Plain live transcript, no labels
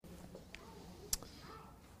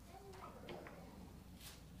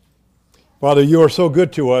Father, you are so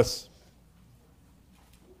good to us.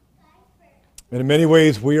 And in many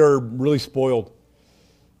ways, we are really spoiled.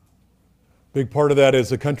 Big part of that is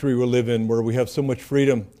the country we live in, where we have so much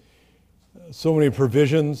freedom, so many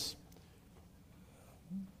provisions,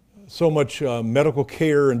 so much medical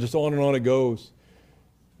care, and just on it goes.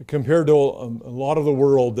 Compared to a lot of the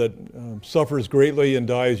world that suffers greatly and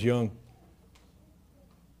dies young.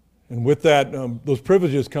 And with that, those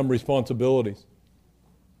privileges come responsibilities.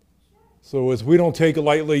 So as we don't take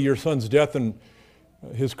lightly your son's death and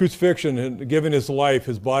his crucifixion and giving his life,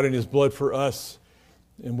 his body and his blood for us,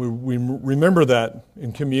 and we remember that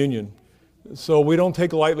in communion. So we don't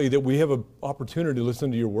take lightly that we have an opportunity to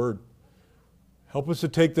listen to your word. Help us to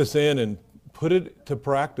take this in and put it to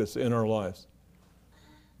practice in our lives.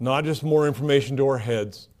 Not just more information to our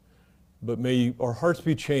heads, but may our hearts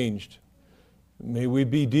be changed. May we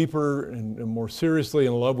be deeper and more seriously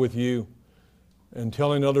in love with you and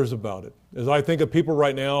telling others about it. As I think of people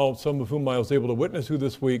right now, some of whom I was able to witness to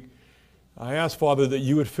this week, I ask, Father, that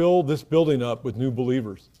you would fill this building up with new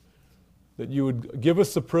believers, that you would give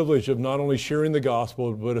us the privilege of not only sharing the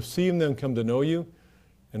gospel, but of seeing them come to know you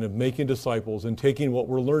and of making disciples and taking what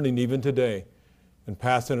we're learning even today and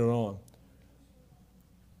passing it on.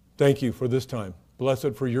 Thank you for this time. Bless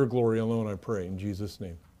it for your glory alone, I pray. In Jesus'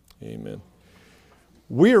 name, amen.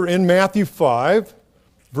 We are in Matthew 5,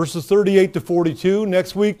 verses 38 to 42.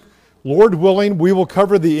 Next week, Lord willing, we will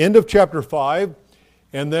cover the end of chapter 5.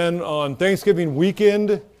 And then on Thanksgiving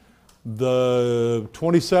weekend, the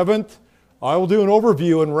 27th, I will do an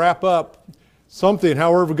overview and wrap up something,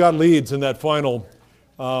 however God leads, in that final.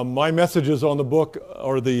 My messages on the book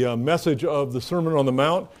are the message of the Sermon on the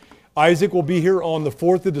Mount. Isaac will be here on the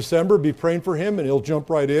 4th of December. Be praying for him, and he'll jump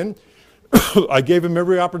right in. I gave him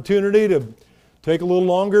every opportunity to take a little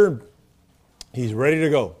longer. He's ready to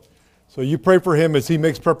go. So you pray for him as he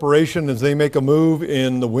makes preparation, as they make a move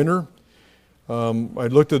in the winter. I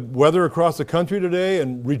looked at weather across the country today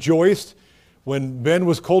and rejoiced. When Ben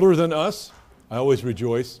was colder than us, I always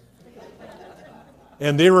rejoice.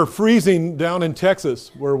 And they were freezing down in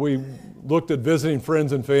Texas, where we looked at visiting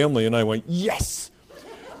friends and family, and I went, yes!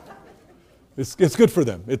 It's good for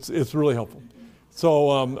them. It's really helpful.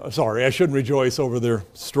 So, sorry, I shouldn't rejoice over their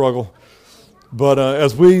struggle. But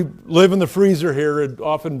as we live in the freezer here, it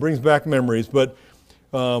often brings back memories. But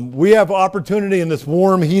we have opportunity in this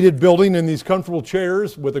warm, heated building in these comfortable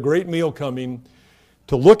chairs with a great meal coming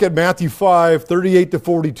to look at Matthew 5, 38 to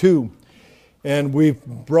 42. And we've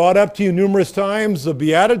brought up to you numerous times the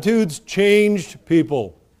Beatitudes changed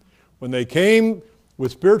people. When they came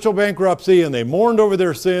with spiritual bankruptcy and they mourned over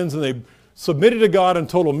their sins and they submitted to God in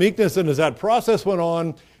total meekness, and as that process went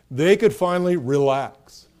on, they could finally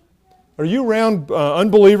relax. Are you around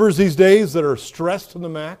unbelievers these days that are stressed to the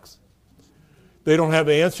max? They don't have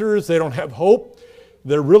answers. They don't have hope.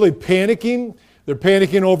 They're really panicking. They're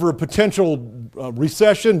panicking over a potential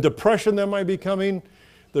recession, depression that might be coming.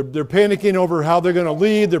 They're panicking over how they're going to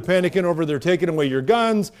lead. They're panicking over they're taking away your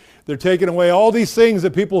guns. They're taking away all these things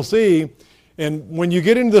that people see. And when you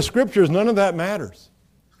get into the scriptures, none of that matters.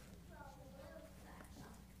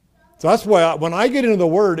 So that's why when I get into the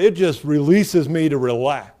Word, it just releases me to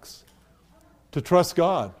relax, to trust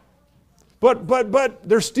God. But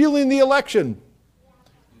they're stealing the election.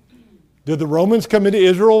 Did the Romans come into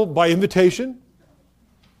Israel by invitation?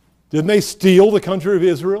 Didn't they steal the country of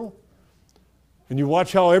Israel? And you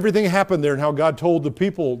watch how everything happened there and how God told the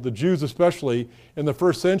people, the Jews especially, in the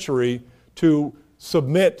first century to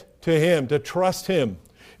submit to Him, to trust Him.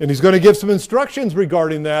 And He's going to give some instructions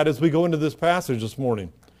regarding that as we go into this passage this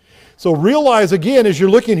morning. So realize again, as you're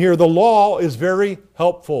looking here, the law is very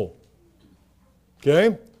helpful.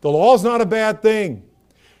 Okay? The law is not a bad thing.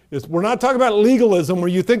 We're not talking about legalism where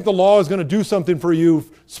you think the law is going to do something for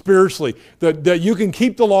you spiritually, that you can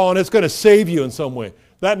keep the law and it's going to save you in some way.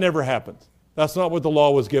 That never happens. That's not what the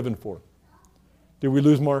law was given for. Did we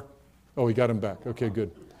lose Mark? Oh, we got him back. Okay,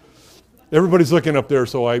 good. Everybody's looking up there,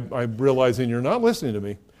 so I'm realizing you're not listening to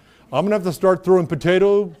me. I'm going to have to start throwing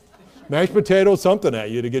mashed potato, something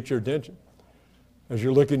at you to get your attention as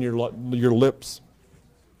you're licking your lips.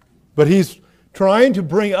 But he's trying to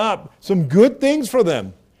bring up some good things for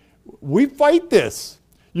them. We fight this.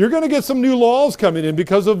 You're going to get some new laws coming in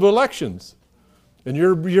because of elections. And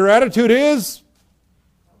your attitude is,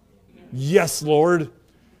 yes, Lord.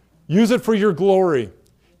 Use it for your glory.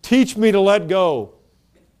 Teach me to let go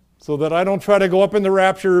so that I don't try to go up in the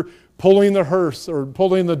rapture pulling the hearse or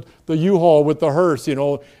pulling the U-Haul with the hearse,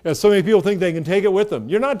 as so many people think they can take it with them.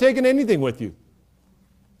 You're not taking anything with you.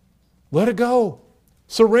 Let it go.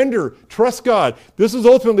 Surrender. Trust God. This is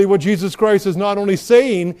ultimately what Jesus Christ is not only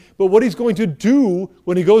saying, but what he's going to do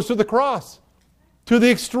when he goes to the cross. To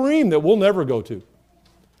the extreme that we'll never go to.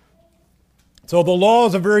 So the law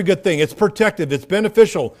is a very good thing. It's protective. It's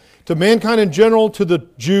beneficial to mankind in general, to the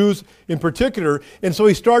Jews in particular. And so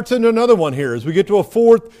he starts into another one here. As we get to a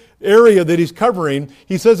fourth area that he's covering,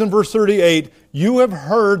 he says in verse 38, you have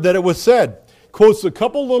heard that it was said. Quotes a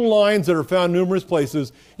couple little lines that are found numerous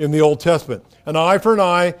places in the Old Testament. An eye for an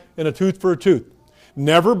eye and a tooth for a tooth.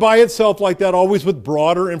 Never by itself like that, always with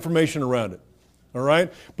broader information around it. All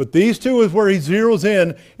right? But these two is where he zeroes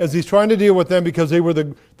in as he's trying to deal with them because they were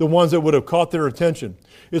the ones that would have caught their attention.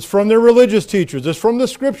 It's from their religious teachers. It's from the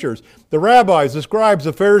scriptures. The rabbis, the scribes,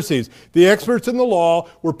 the Pharisees, the experts in the law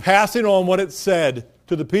were passing on what it said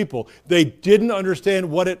to the people. They didn't understand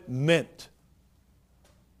what it meant.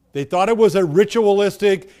 They thought it was a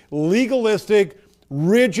ritualistic, legalistic,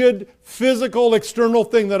 rigid, physical, external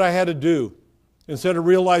thing that I had to do, instead of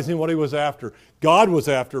realizing what he was after. God was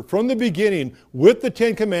after, from the beginning, with the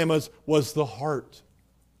Ten Commandments, was the heart.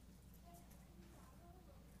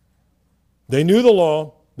 They knew the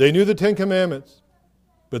law, they knew the Ten Commandments,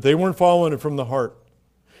 but they weren't following it from the heart.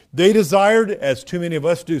 They desired, as too many of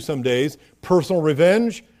us do some days, personal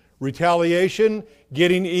revenge, retaliation,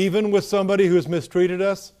 getting even with somebody who has mistreated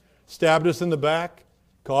us, stabbed us in the back,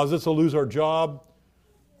 caused us to lose our job,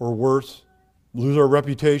 or worse, lose our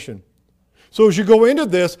reputation. So as you go into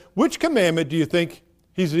this, which commandment do you think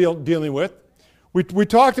he's dealing with? We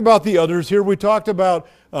talked about the others here. We talked about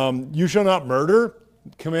you shall not murder,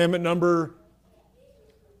 commandment number...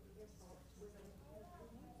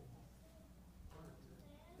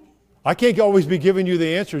 I can't always be giving you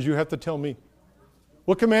the answers. You have to tell me.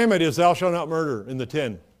 What commandment is thou shalt not murder in the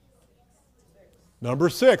 10? Number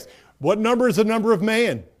 6. What number is the number of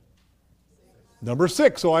man? Number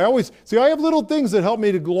 6. So I have little things that help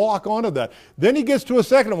me to lock onto that. Then he gets to a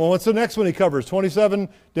second one. What's the next one he covers? 27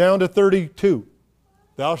 down to 32.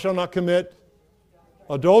 Thou shalt not commit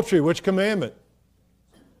adultery. Which commandment?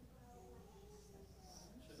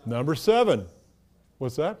 Number 7.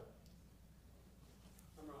 What's that?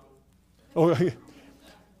 Oh,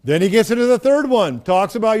 then he gets into the third one.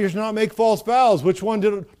 Talks about you should not make false vows. Which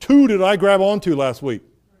two did I grab onto last week?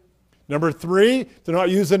 Number 3, to not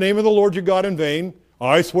use the name of the Lord your God in vain.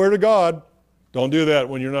 I swear to God. Don't do that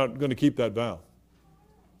when you're not going to keep that vow.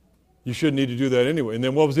 You shouldn't need to do that anyway. And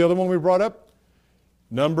then what was the other one we brought up?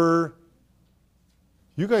 You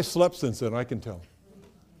guys slept since then, I can tell.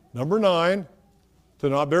 Number 9, to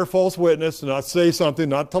not bear false witness, to not say something,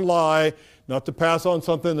 not to lie, not to pass on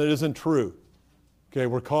something that isn't true. Okay,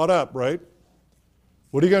 we're caught up, right?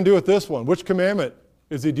 What are you going to do with this one? Which commandment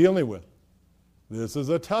is he dealing with? This is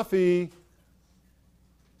a toughie.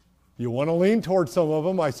 You want to lean towards some of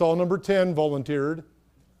them. I saw number 10 volunteered.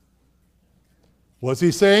 What's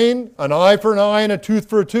he saying? An eye for an eye and a tooth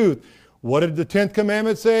for a tooth. What did the 10th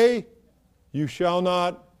commandment say? You shall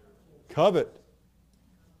not covet.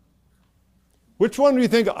 Which one do you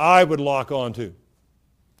think I would lock onto?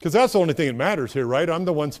 Because that's the only thing that matters here, right? I'm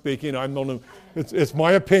the one speaking. It's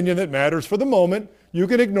my opinion that matters for the moment. You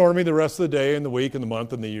can ignore me the rest of the day and the week and the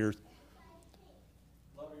month and the years.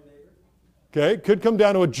 Love your neighbor. Okay, could come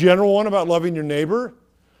down to a general one about loving your neighbor.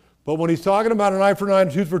 But when he's talking about an eye for an eye and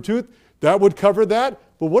a tooth for a tooth, that would cover that.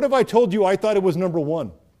 But what if I told you I thought it was number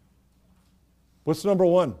 1? What's number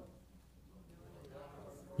 1?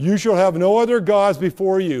 You shall have no other gods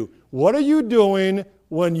before you. What are you doing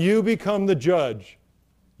when you become the judge?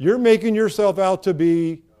 You're making yourself out to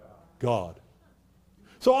be God.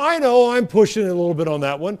 So I know I'm pushing it a little bit on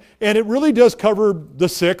that one, and it really does cover the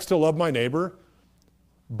 6 to love my neighbor.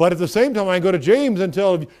 But at the same time, I go to James and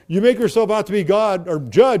tell him, you make yourself out to be God, or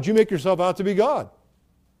judge, you make yourself out to be God.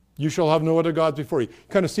 You shall have no other gods before you.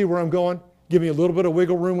 Kind of see where I'm going? Give me a little bit of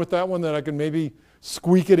wiggle room with that one that I can maybe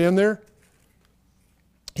squeak it in there.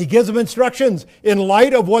 He gives them instructions in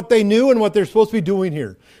light of what they knew and what they're supposed to be doing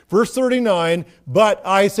here. Verse 39, but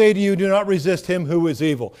I say to you, do not resist him who is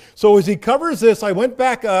evil. So as he covers this, I went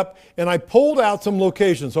back up and I pulled out some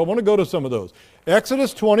locations. So I want to go to some of those.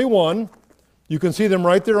 Exodus 21, you can see them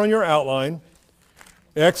right there on your outline.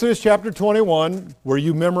 Exodus chapter 21, where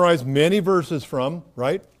you memorize many verses from,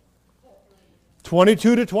 right?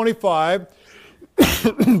 22 to 25.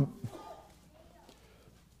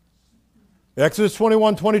 Exodus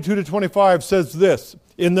 21, 22 to 25 says this,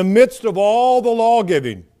 in the midst of all the law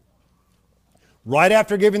giving, right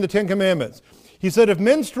after giving the 10 commandments, he said, if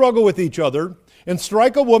men struggle with each other and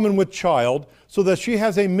strike a woman with child so that she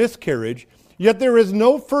has a miscarriage, yet there is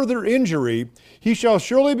no further injury, he shall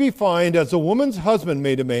surely be fined as a woman's husband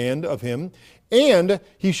may demand of him, and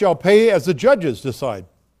he shall pay as the judges decide.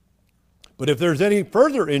 But if there's any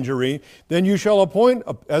further injury, then you shall appoint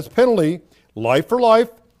as penalty life for life,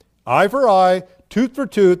 eye for eye, tooth for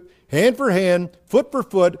tooth, hand for hand, foot for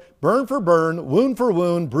foot, burn for burn, wound for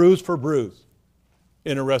wound, bruise for bruise.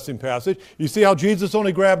 Interesting passage. You see how Jesus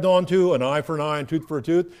only grabbed onto an eye for an eye and tooth for a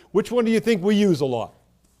tooth? Which one do you think we use a lot?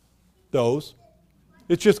 Those.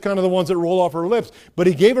 It's just kind of the ones that roll off our lips. But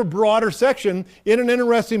he gave a broader section in an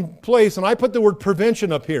interesting place, and I put the word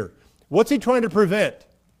prevention up here. What's he trying to prevent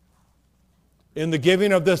in the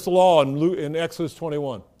giving of this law in Exodus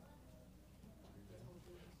 21?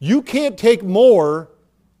 You can't take more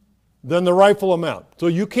than the rightful amount. So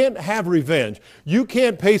you can't have revenge. You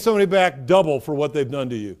can't pay somebody back double for what they've done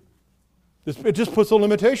to you. It just puts a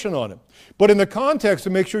limitation on it. But in the context, to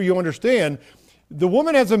make sure you understand, the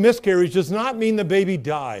woman has a miscarriage does not mean the baby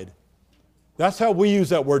died. That's how we use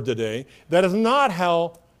that word today. That is not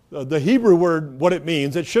how the Hebrew word, what it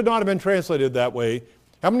means. It should not have been translated that way.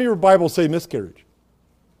 How many of your Bibles say miscarriage?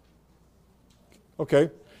 Okay.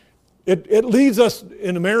 It leads us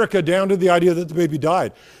in America down to the idea that the baby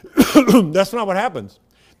died. That's not what happens.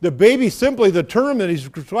 The baby simply, the term that he's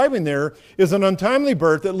describing there is an untimely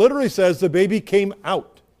birth that literally says the baby came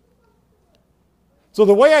out. So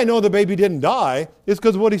the way I know the baby didn't die is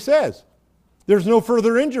because of what he says. There's no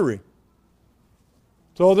further injury.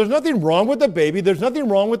 So there's nothing wrong with the baby. There's nothing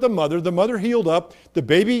wrong with the mother. The mother healed up. The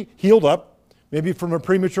baby healed up, maybe from a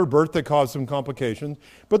premature birth that caused some complications.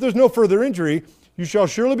 But there's no further injury. You shall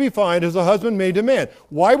surely be fined as the husband may demand.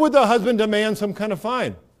 Why would the husband demand some kind of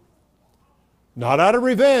fine? Not out of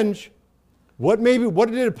revenge. What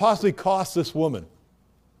did it possibly cost this woman?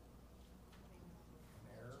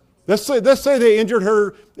 Let's say they injured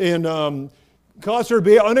her and caused her to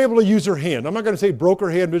be unable to use her hand. I'm not going to say broke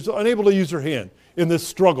her hand, but unable to use her hand in this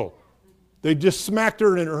struggle. They just smacked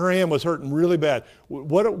her and her hand was hurting really bad.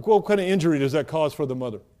 What kind of injury does that cause for the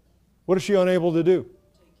mother? What is she unable to do?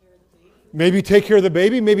 Maybe take care of the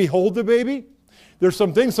baby, maybe hold the baby. There's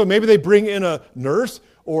some things, so maybe they bring in a nurse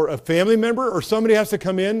or a family member or somebody has to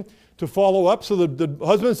come in to follow up. So the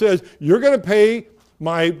husband says, you're going to pay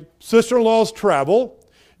my sister-in-law's travel.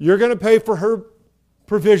 You're going to pay for her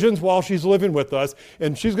provisions while she's living with us,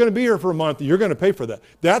 and she's going to be here for a month. You're going to pay for that.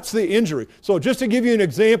 That's the injury. So just to give you an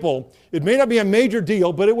example, it may not be a major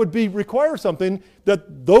deal, but it would require something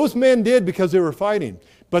that those men did because they were fighting.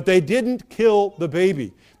 But they didn't kill the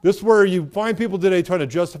baby. This is where you find people today trying to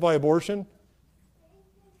justify abortion.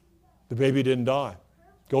 The baby didn't die.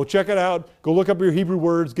 Go check it out. Go look up your Hebrew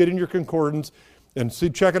words, get in your concordance, and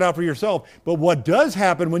check it out for yourself. But what does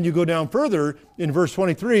happen when you go down further in verse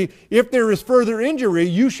 23, if there is further injury,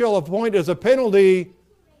 you shall appoint as a penalty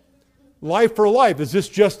life for life. Is this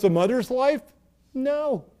just the mother's life?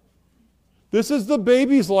 No. This is the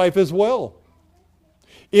baby's life as well.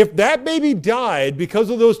 If that baby died because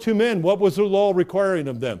of those two men, what was the law requiring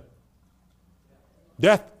of them?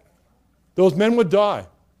 Death. Those men would die.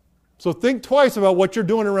 So think twice about what you're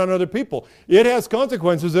doing around other people. It has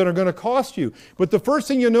consequences that are going to cost you. But the first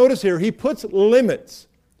thing you notice here, he puts limits.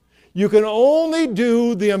 You can only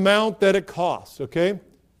do the amount that it costs, okay?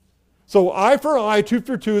 So eye for eye, tooth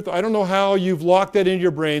for tooth. I don't know how you've locked that into your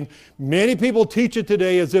brain. Many people teach it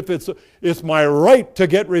today as if it's my right to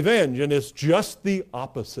get revenge, and it's just the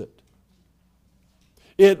opposite.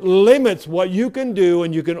 It limits what you can do,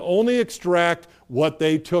 and you can only extract what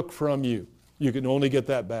they took from you. You can only get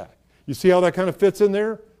that back. You see how that kind of fits in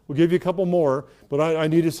there? We'll give you a couple more, but I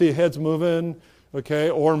need to see heads moving, okay,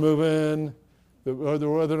 or moving, whether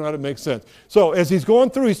or not it makes sense. So as he's going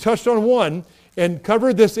through, he's touched on one and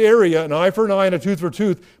covered this area, an eye for an eye and a tooth for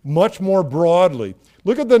tooth, much more broadly.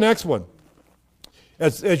 Look at the next one.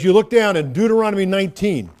 As you look down in Deuteronomy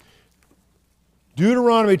 19,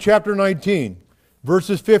 Deuteronomy chapter 19,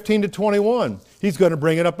 verses 15 to 21, he's going to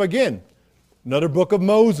bring it up again. Another book of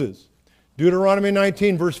Moses. Deuteronomy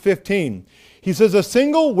 19, verse 15. He says, a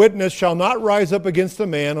single witness shall not rise up against a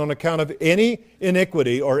man on account of any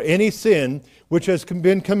iniquity or any sin which has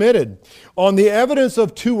been committed. On the evidence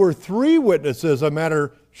of 2 or 3 witnesses, a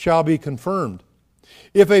matter shall be confirmed.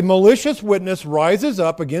 If a malicious witness rises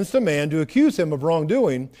up against a man to accuse him of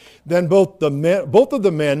wrongdoing, then both the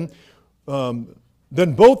men who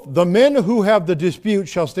have the dispute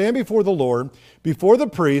shall stand before the Lord, before the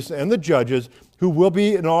priests and the judges who will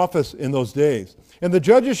be in office in those days. And the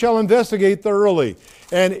judges shall investigate thoroughly.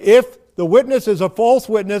 And if the witness is a false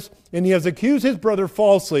witness and he has accused his brother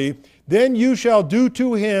falsely, then you shall do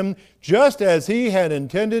to him just as he had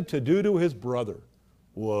intended to do to his brother.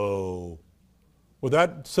 Whoa. Would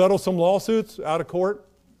that settle some lawsuits out of court?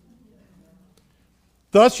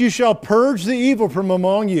 Thus you shall purge the evil from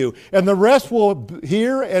among you, and the rest will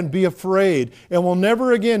hear and be afraid, and will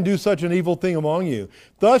never again do such an evil thing among you.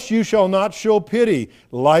 Thus you shall not show pity,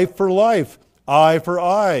 life for life, eye for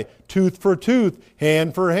eye, tooth for tooth,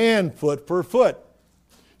 hand for hand, foot for foot.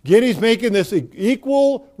 Again, he's making this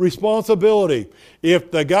equal responsibility.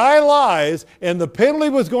 If the guy lies and the penalty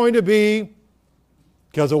was going to be,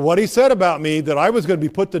 because of what he said about me, that I was going to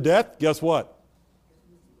be put to death, guess what?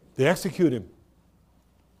 They execute him.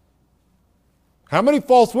 How many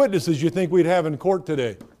false witnesses do you think we'd have in court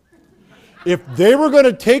today? If they were going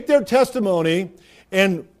to take their testimony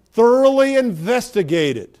and thoroughly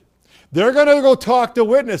investigate it, they're going to go talk to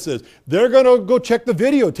witnesses. They're going to go check the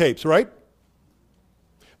videotapes, right?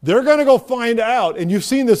 They're going to go find out, and you've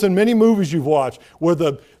seen this in many movies you've watched, where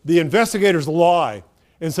the investigators lie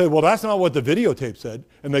and say, well, that's not what the videotape said.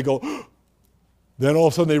 And they go, then all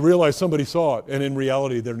of a sudden they realize somebody saw it, and in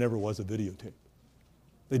reality there never was a videotape.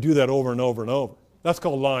 They do that over and over and over. That's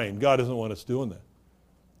called lying. God doesn't want us doing that.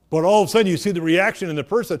 But all of a sudden you see the reaction in the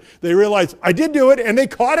person. They realize, I did do it, and they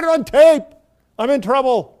caught it on tape. I'm in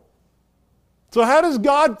trouble. So how does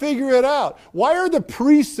God figure it out? Why are the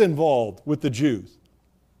priests involved with the Jews?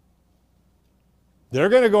 They're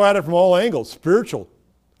going to go at it from all angles, spiritual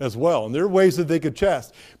as well. And there are ways that they could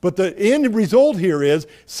test. But the end result here is,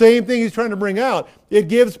 same thing he's trying to bring out. It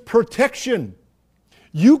gives protection.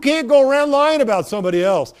 You can't go around lying about somebody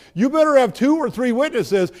else. You better have 2 or 3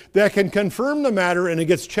 witnesses that can confirm the matter, and it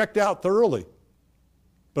gets checked out thoroughly.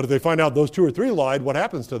 But if they find out those 2 or 3 lied, what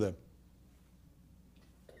happens to them?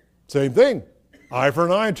 Same thing. Eye for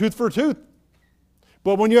an eye and tooth for a tooth.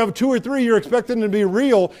 But when you have 2 or 3, you're expecting them to be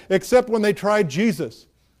real, except when they tried Jesus.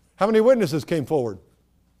 How many witnesses came forward?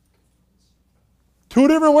 2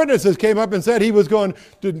 different witnesses came up and said he was going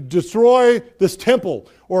to destroy this temple,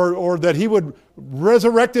 or that he would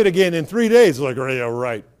resurrect it again in 3 days. Like, oh, yeah,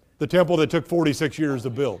 right. The temple that took 46 years to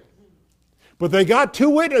build. But they got 2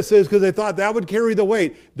 witnesses because they thought that would carry the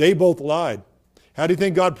weight. They both lied. How do you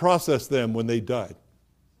think God processed them when they died?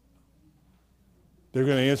 They're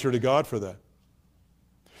going to answer to God for that.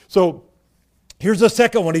 So here's the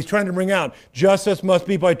second one he's trying to bring out. Justice must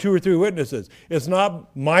be by 2 or 3 witnesses. It's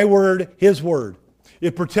not my word, his word.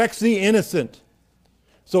 It protects the innocent.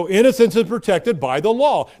 So innocence is protected by the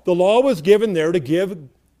law. The law was given there to give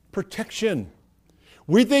protection.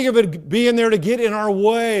 We think of it being there to get in our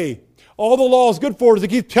way. All the law is good for is to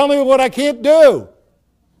keep telling me what I can't do.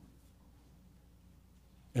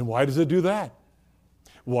 And why does it do that?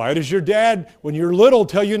 Why does your dad, when you're little,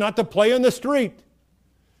 tell you not to play in the street?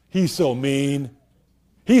 He's so mean.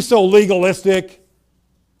 He's so legalistic.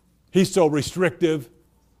 He's so restrictive.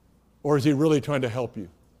 Or is he really trying to help you?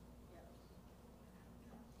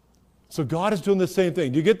 So God is doing the same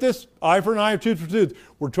thing. Do you get this? Eye for an eye, tooth for tooth.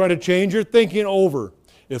 We're trying to change your thinking over.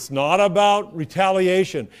 It's not about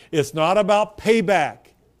retaliation. It's not about payback.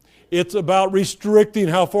 It's about restricting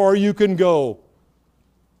how far you can go.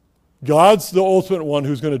 God's the ultimate one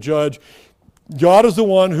who's going to judge. God is the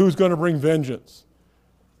one who's going to bring vengeance.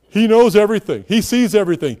 He knows everything. He sees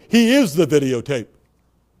everything. He is the videotape.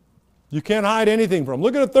 You can't hide anything from him.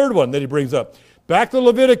 Look at the third one that he brings up. Back to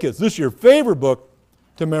Leviticus. This is your favorite book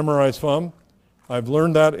to memorize from. I've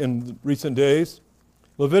learned that in recent days.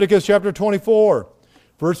 Leviticus chapter 24,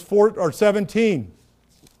 verse 17.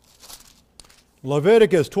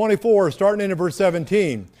 Leviticus 24, starting in verse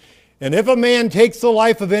 17. And if a man takes the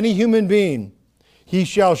life of any human being, he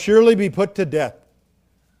shall surely be put to death,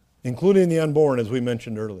 including the unborn, as we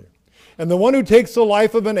mentioned earlier. And the one who takes the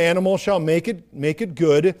life of an animal shall make it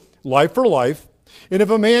good, life for life. And if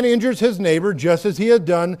a man injures his neighbor, just as he has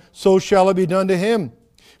done, so shall it be done to him.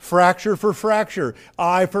 Fracture for fracture,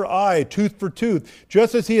 eye for eye, tooth for tooth.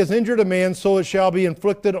 Just as he has injured a man, so it shall be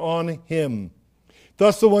inflicted on him.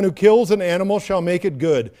 Thus the one who kills an animal shall make it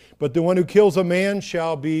good, but the one who kills a man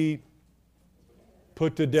shall be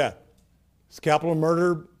put to death. Is capital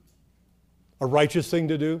murder a righteous thing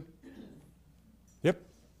to do? Yep.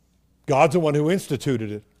 God's the one who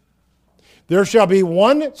instituted it. There shall be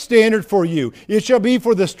one standard for you. It shall be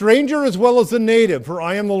for the stranger as well as the native, for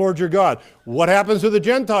I am the Lord your God. What happens to the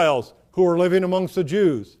Gentiles who are living amongst the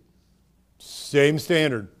Jews? Same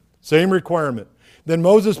standard, same requirement. Then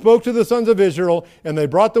Moses spoke to the sons of Israel, and they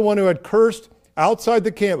brought the one who had cursed outside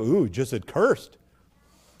the camp. Ooh, just had cursed.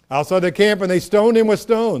 Outside the camp, and they stoned him with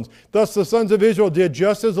stones. Thus the sons of Israel did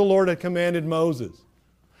just as the Lord had commanded Moses.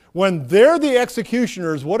 When they're the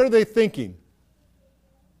executioners, what are they thinking?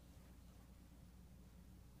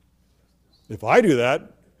 If I do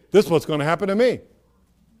that, this is what's going to happen to me.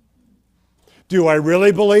 Do I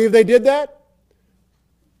really believe they did that?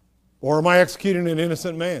 Or am I executing an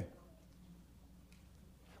innocent man?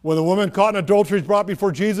 When the woman caught in adultery is brought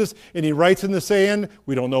before Jesus and he writes in the sand,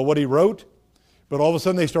 we don't know what he wrote, but all of a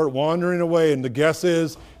sudden they start wandering away, and the guess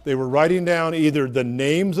is they were writing down either the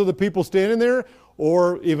names of the people standing there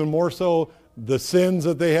or even more so the sins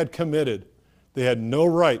that they had committed. They had no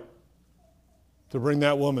right to bring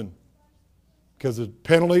that woman because the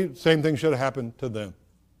penalty, same thing should have happened to them.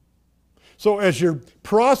 So as you're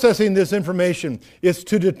processing this information, it's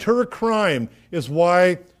to deter crime is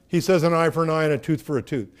why he says an eye for an eye and a tooth for a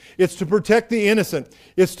tooth. It's to protect the innocent.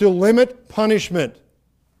 It's to limit punishment.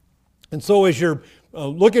 And so as you're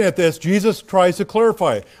looking at this, Jesus tries to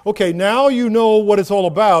clarify it. Okay, now you know what it's all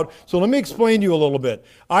about, so let me explain to you a little bit.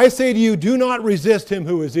 I say to you, do not resist him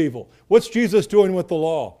who is evil. What's Jesus doing with the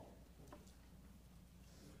law?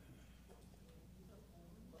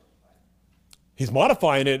 He's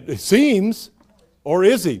modifying it, it seems, or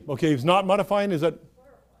is he? Okay, he's not modifying, is that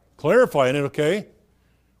clarifying it, okay?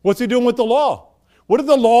 What's he doing with the law? What did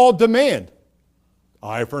the law demand?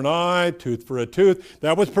 Eye for an eye, tooth for a tooth.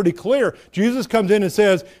 That was pretty clear. Jesus comes in and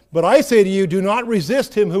says, but I say to you, do not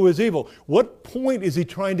resist him who is evil. What point is he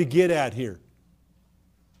trying to get at here?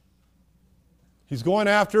 He's going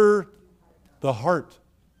after the heart.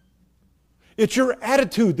 It's your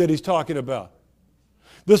attitude that he's talking about.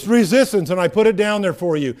 This resistance, and I put it down there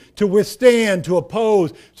for you, to withstand, to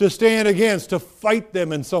oppose, to stand against, to fight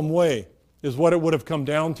them in some way, is what it would have come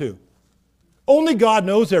down to. Only God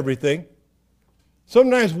knows everything.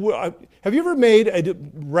 Sometimes, have you ever made a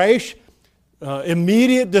rash,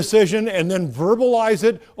 immediate decision and then verbalize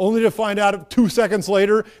it only to find out 2 seconds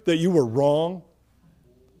later that you were wrong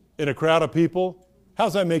in a crowd of people? How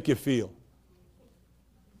does that make you feel?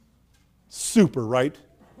 Super, right?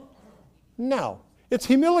 No. It's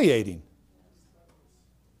humiliating,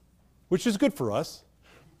 which is good for us.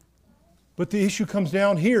 But the issue comes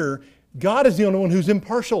down here. God is the only one who's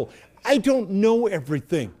impartial. I don't know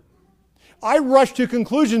everything. I rush to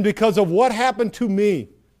conclusion because of what happened to me.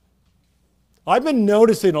 I've been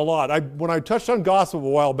noticing a lot. When I touched on gossip a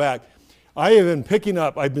while back, I have been picking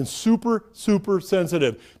up, I've been super, super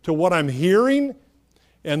sensitive to what I'm hearing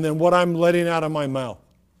and then what I'm letting out of my mouth.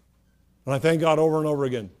 And I thank God over and over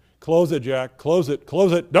again. Close it, Jack. Close it.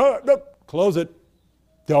 Close it. No, close it.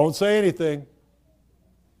 Don't say anything.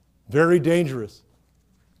 Very dangerous.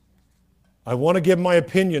 I want to give my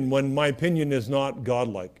opinion when my opinion is not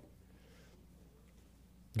godlike.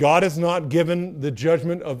 God has not given the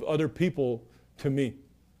judgment of other people to me.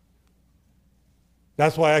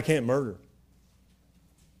 That's why I can't murder.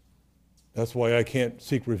 That's why I can't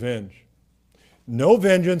seek revenge. No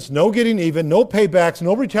vengeance, no getting even, no paybacks,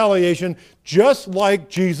 no retaliation, just like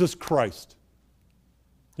Jesus Christ.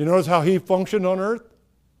 You notice how he functioned on earth?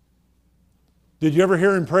 Did you ever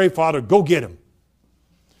hear him pray, Father, go get him?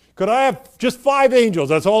 Could I have just 5 angels?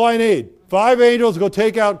 That's all I need. 5 angels, go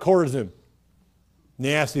take out Chorazin.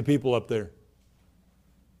 Nasty people up there.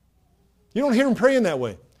 You don't hear him praying that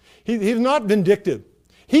way. He's not vindictive.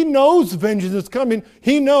 He knows vengeance is coming.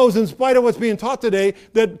 He knows, in spite of what's being taught today,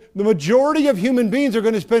 that the majority of human beings are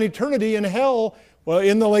going to spend eternity in hell, well,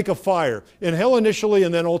 in the lake of fire. In hell initially,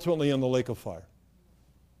 and then ultimately in the lake of fire.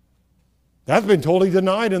 That's been totally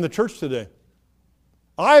denied in the church today.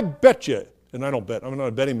 I bet you, and I don't bet, I'm not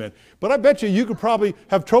a betting man, but I bet you could probably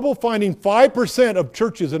have trouble finding 5% of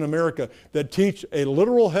churches in America that teach a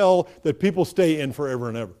literal hell that people stay in forever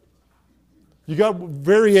and ever. You got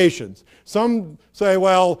variations. Some say,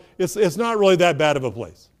 well, it's not really that bad of a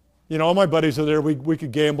place. You know, all my buddies are there. We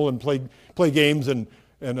could gamble and play games and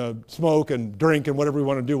smoke and drink and whatever we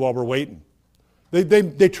want to do while we're waiting.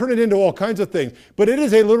 They turn it into all kinds of things. But it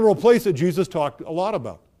is a literal place that Jesus talked a lot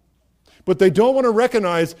about. But they don't want to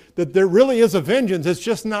recognize that there really is a vengeance. It's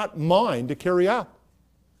just not mine to carry out.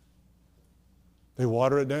 They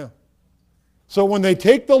water it down. So when they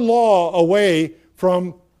take the law away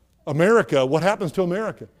from America, what happens to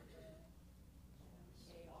America?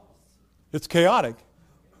 It's chaotic.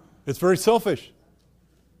 It's very selfish.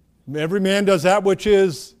 Every man does that which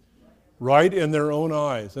is right in their own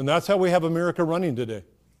eyes. And that's how we have America running today,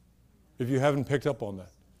 if you haven't picked up on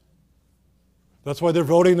that. That's why they're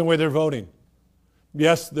voting the way they're voting.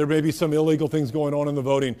 Yes, there may be some illegal things going on in the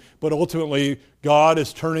voting, but ultimately, God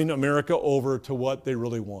is turning America over to what they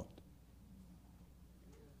really want.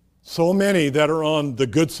 So many that are on the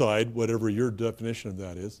good side, whatever your definition of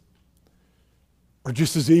that is, are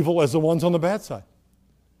just as evil as the ones on the bad side.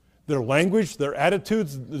 Their language, their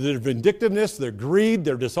attitudes, their vindictiveness, their greed,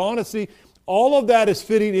 their dishonesty, all of that is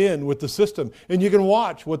fitting in with the system. And you can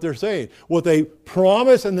watch what they're saying. What they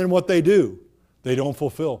promise and then what they do, they don't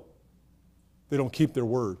fulfill. They don't keep their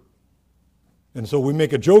word. And so we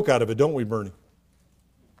make a joke out of it, don't we, Bernie?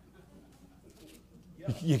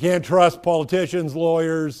 You can't trust politicians,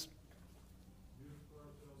 lawyers,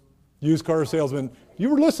 used car salesmen. You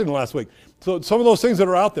were listening last week. So some of those things that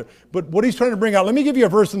are out there. But what he's trying to bring out, let me give you a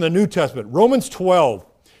verse in the New Testament, Romans 12.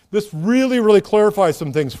 This really, really clarifies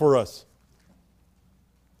some things for us.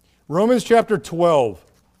 Romans chapter 12,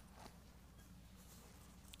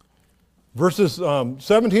 verses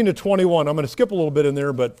 17 to 21. I'm going to skip a little bit in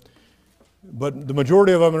there, but the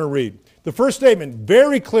majority of them I'm going to read. The first statement,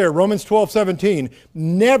 very clear, Romans 12:17.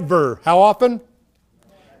 Never, how often?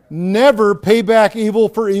 Never pay back evil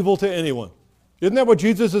for evil to anyone. Isn't that what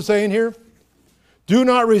Jesus is saying here? Do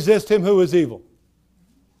not resist him who is evil.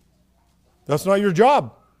 That's not your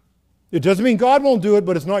job. It doesn't mean God won't do it,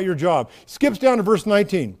 but it's not your job. Skips down to verse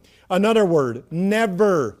 19. Another word,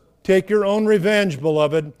 never take your own revenge,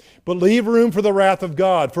 beloved, but leave room for the wrath of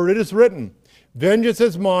God. For it is written, vengeance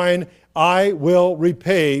is mine, I will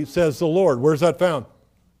repay, says the Lord. Where's that found?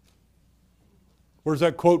 Where's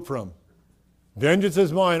that quote from? Vengeance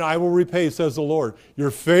is mine, I will repay, says the Lord.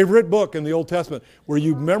 Your favorite book in the Old Testament where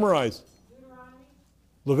you memorize.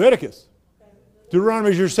 Leviticus.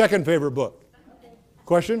 Deuteronomy is your second favorite book.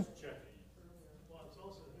 Question?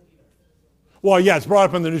 Well, yeah, it's brought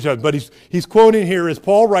up in the New Testament, but he's quoting here, as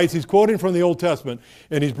Paul writes, he's quoting from the Old Testament,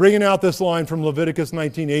 and he's bringing out this line from Leviticus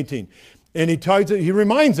 19:18. And he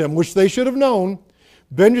reminds them, which they should have known,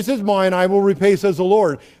 vengeance is mine, I will repay, says the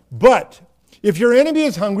Lord. But if your enemy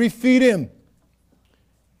is hungry, feed him.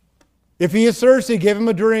 If he is thirsty, give him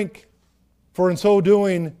a drink, for in so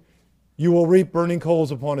doing, you will reap burning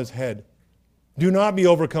coals upon his head. Do not be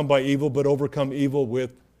overcome by evil, but overcome evil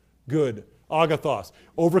with good. Agathos.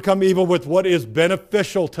 Overcome evil with what is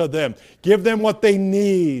beneficial to them. Give them what they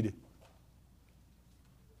need.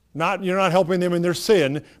 You're not helping them in their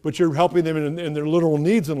sin, but you're helping them in their literal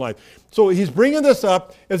needs in life. So he's bringing this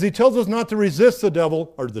up as he tells us not to resist the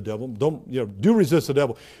devil, do resist the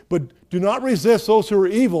devil, but do not resist those who are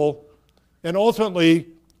evil. And ultimately,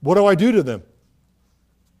 what do I do to them?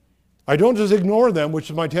 I don't just ignore them, which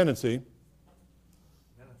is my tendency.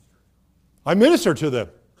 I minister to them.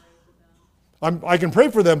 I can pray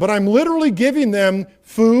for them, but I'm literally giving them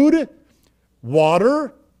food,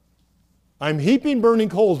 water. I'm heaping burning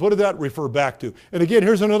coals. What did that refer back to? And again,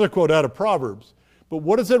 here's another quote out of Proverbs. But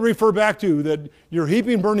what does it refer back to? That you're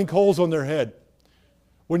heaping burning coals on their head.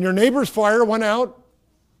 When your neighbor's fire went out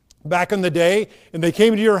back in the day and they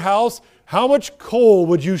came to your house, how much coal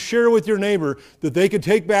would you share with your neighbor that they could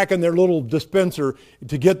take back in their little dispenser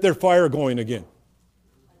to get their fire going again?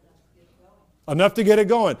 Enough to get it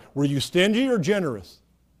going. Were you stingy or generous?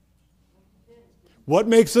 What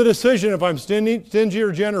makes the decision if I'm stingy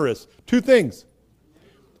or generous? Two things.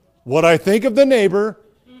 What I think of the neighbor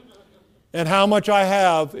and how much I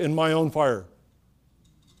have in my own fire.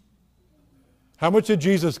 How much did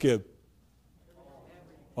Jesus give?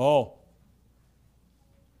 Oh.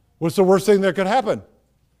 What's the worst thing that could happen?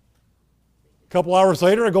 A couple hours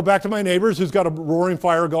later, I go back to my neighbor's who's got a roaring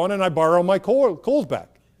fire going and I borrow my coals back.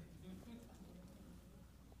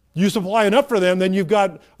 You supply enough for them, then you've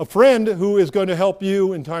got a friend who is going to help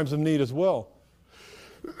you in times of need as well.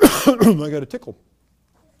 I got a tickle.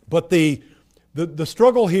 But the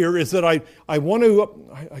struggle here is that I want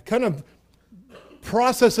to, I kind of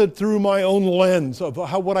process it through my own lens of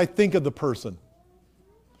what I think of the person.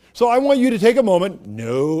 So I want you to take a moment,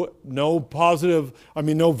 no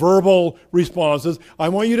verbal responses. I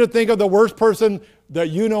want you to think of the worst person that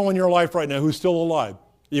you know in your life right now who's still alive,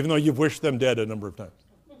 even though you've wished them dead a number of times.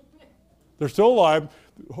 They're still alive.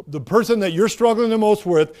 The person that you're struggling the most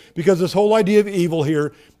with, because this whole idea of evil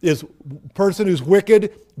here is a person who's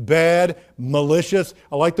wicked, bad, malicious.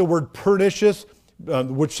 I like the word pernicious,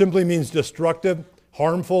 which simply means destructive,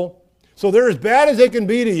 harmful. So they're as bad as they can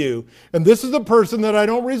be to you. And this is the person that I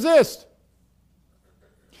don't resist.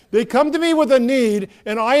 They come to me with a need,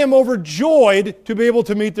 and I am overjoyed to be able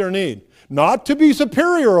to meet their need. Not to be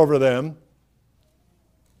superior over them,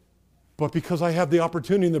 but because I have the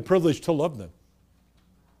opportunity and the privilege to love them.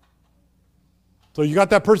 So you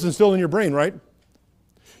got that person still in your brain, right?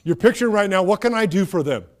 You're picturing right now, what can I do for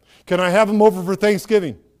them? Can I have them over for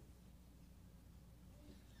Thanksgiving?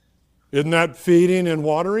 Isn't that feeding and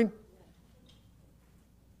watering?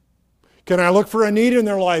 Can I look for a need in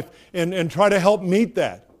their life and try to help meet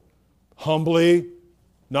that? Humbly,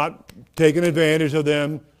 not taking advantage of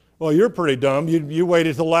them. Well, you're pretty dumb. You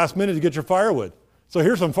waited till the last minute to get your firewood. So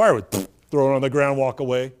here's some firewood. Throw it on the ground, walk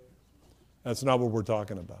away. That's not what we're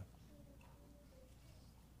talking about.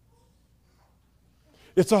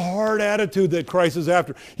 It's a hard attitude that Christ is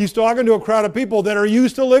after. He's talking to a crowd of people that are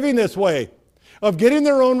used to living this way, of getting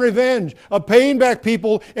their own revenge, of paying back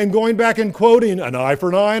people and going back and quoting an eye for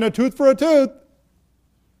an eye and a tooth for a tooth.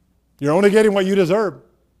 You're only getting what you deserve.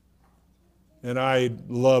 And I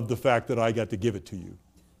love the fact that I got to give it to you.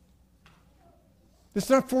 It's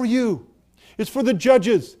not for you. It's for the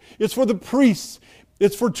judges. It's for the priests.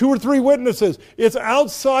 It's for 2 or 3 witnesses. It's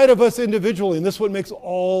outside of us individually. And this is what makes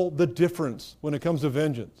all the difference when it comes to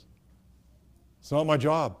vengeance. It's not my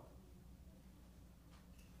job.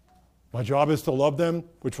 My job is to love them,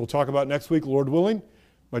 which we'll talk about next week, Lord willing.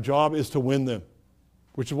 My job is to win them,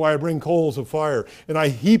 which is why I bring coals of fire. And I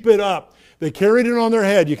heap it up. They carried it on their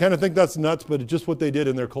head. You kind of think that's nuts, but it's just what they did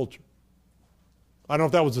in their culture. I don't know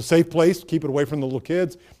if that was a safe place, keep it away from the little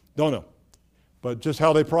kids. Don't know. But just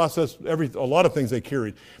how they processed a lot of things they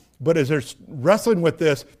carried. But as they're wrestling with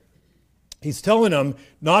this, he's telling them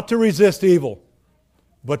not to resist evil,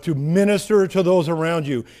 but to minister to those around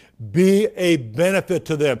you. Be a benefit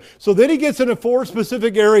to them. So then he gets into 4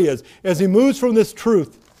 specific areas as he moves from this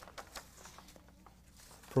truth,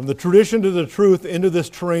 from the tradition to the truth into this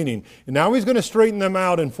training. And now he's going to straighten them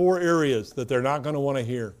out in 4 areas that they're not going to want to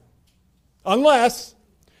hear. Unless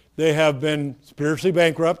they have been spiritually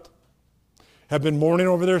bankrupt, have been mourning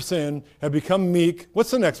over their sin, have become meek. What's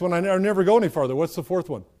the next one? I never go any farther. What's the 4th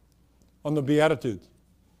one on the Beatitudes?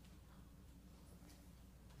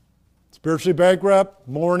 Spiritually bankrupt,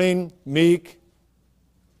 mourning, meek.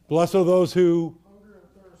 Blessed are those who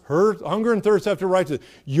hunger and thirst after righteousness.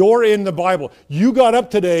 You're in the Bible. You got up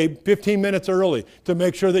today 15 minutes early to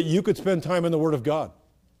make sure that you could spend time in the Word of God.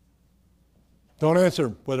 Don't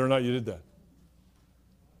answer whether or not you did that.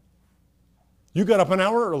 You got up an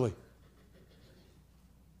hour early.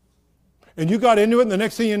 And you got into it, and the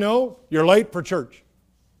next thing you know, you're late for church.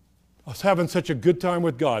 I was having such a good time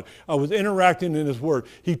with God. I was interacting in His Word.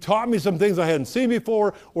 He taught me some things I hadn't seen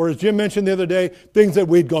before, or as Jim mentioned the other day, things that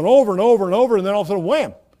we'd gone over and over and over, and then all of a sudden,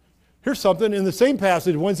 wham! Here's something in the same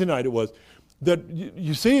passage, Wednesday night it was, that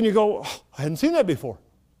you see and you go, oh, I hadn't seen that before.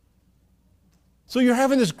 So you're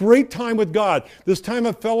having this great time with God, this time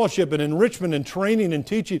of fellowship and enrichment and training and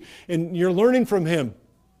teaching, and you're learning from Him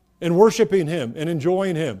and worshiping Him and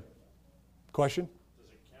enjoying Him. Question?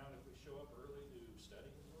 Does it count if we show up early to study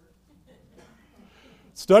His Word?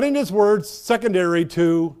 Studying His Word, secondary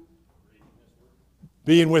to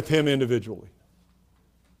being with Him individually.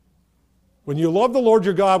 When you love the Lord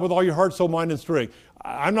your God with all your heart, soul, mind, and strength,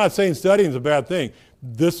 I'm not saying studying is a bad thing.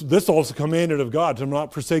 This also commanded of God, to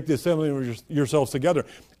not forsake the assembly of yourselves together.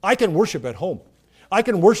 I can worship at home. I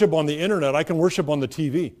can worship on the internet. I can worship on the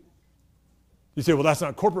TV. You say, well, that's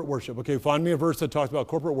not corporate worship. Okay, find me a verse that talks about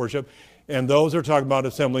corporate worship, and those are talking about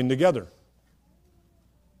assembling together.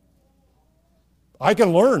 I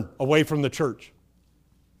can learn away from the church.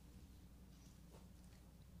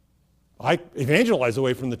 I evangelize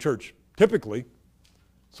away from the church, typically.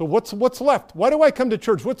 So what's left? Why do I come to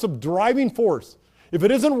church? What's the driving force? If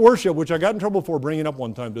it isn't worship, which I got in trouble for bringing up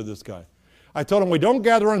one time to this guy. I told him, we don't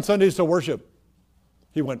gather on Sundays to worship.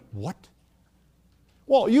 He went, what?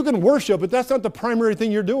 Well, you can worship, but that's not the primary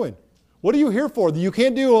thing you're doing. What are you here for that you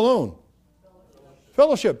can't do alone?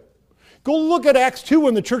 Fellowship. Go look at Acts 2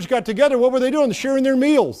 when the church got together. What were they doing? Sharing their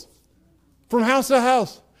meals from house to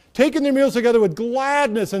house. Taking their meals together with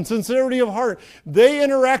gladness and sincerity of heart. They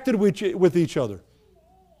interacted with each other.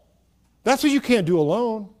 That's what you can't do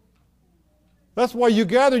alone. That's why you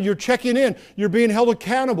gather, you're checking in, you're being held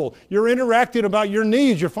accountable, you're interacting about your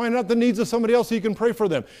needs, you're finding out the needs of somebody else so you can pray for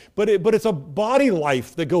them. But it's a body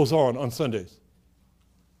life that goes on Sundays.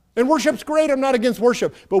 And worship's great, I'm not against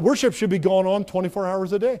worship, but worship should be going on 24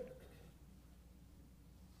 hours a day.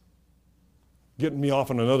 Getting me off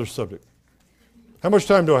on another subject. How much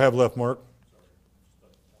time do I have left, Mark?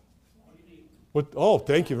 What? Oh,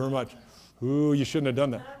 thank you very much. Ooh, you shouldn't have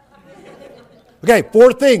done that. Okay,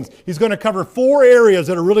 4 things. He's going to cover 4 areas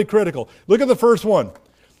that are really critical. Look at the first one.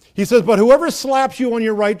 He says, but whoever slaps you on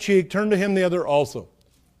your right cheek, turn to him the other also.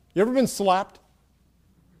 You ever been slapped?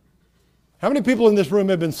 How many people in this room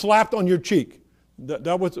have been slapped on your cheek?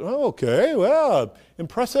 That was, oh, okay, well,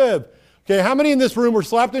 impressive. Okay, how many in this room were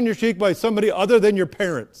slapped on your cheek by somebody other than your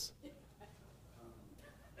parents?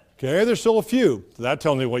 Okay, there's still a few. So that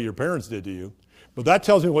tells me what your parents did to you. But that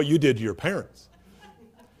tells me what you did to your parents.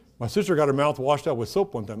 My sister got her mouth washed out with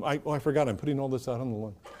soap one time. I forgot, I'm putting all this out on the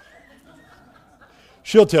lawn.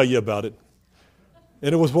 She'll tell you about it.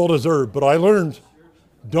 And it was well-deserved. But I learned,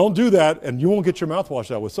 don't do that, and you won't get your mouth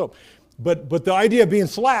washed out with soap. But the idea of being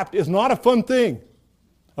slapped is not a fun thing.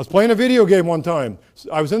 I was playing a video game one time.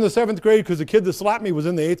 I was in the 7th grade because the kid that slapped me was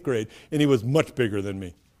in the 8th grade, and he was much bigger than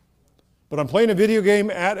me. But I'm playing a video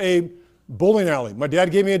game at a bowling alley. My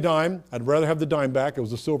dad gave me a dime. I'd rather have the dime back. It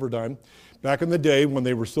was a silver dime. Back in the day when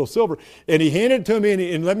they were still silver. And he handed it to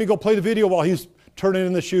me and let me go play the video while he's turning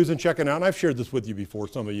in the shoes and checking out. And I've shared this with you before,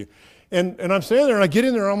 some of you. And I'm standing there, and I get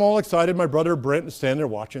in there, and I'm all excited. My brother Brent is standing there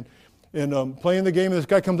watching and playing the game, and this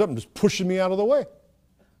guy comes up and just pushes me out of the way.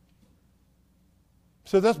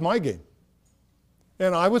 So that's my game.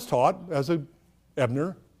 And I was taught as a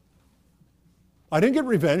Ebner, I didn't get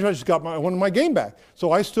revenge, I just got one of my game back.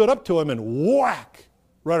 So I stood up to him and whack,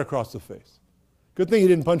 right across the face. Good thing he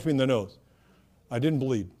didn't punch me in the nose. I didn't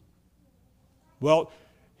bleed. Well,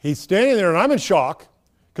 he's standing there and I'm in shock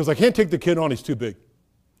because I can't take the kid on, he's too big.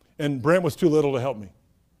 And Brent was too little to help me.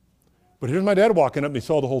 But here's my dad walking up and he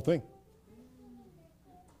saw the whole thing.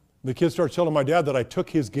 The kid starts telling my dad that I took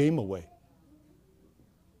his game away.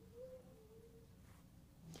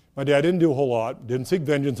 My dad didn't do a whole lot, didn't seek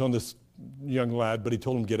vengeance on this young lad, but he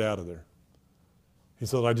told him, get out of there. He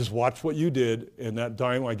said, I just watched what you did, and that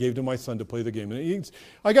dime I gave to my son to play the game. And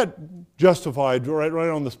I got justified right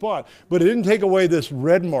on the spot, but it didn't take away this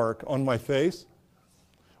red mark on my face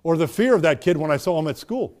or the fear of that kid when I saw him at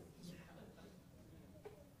school.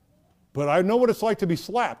 But I know what it's like to be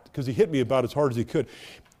slapped because he hit me about as hard as he could.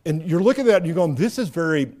 And you're looking at that and you're going, this is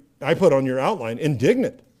very, I put on your outline,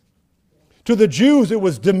 indignant. To the Jews, it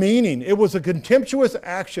was demeaning. It was a contemptuous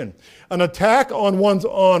action, an attack on one's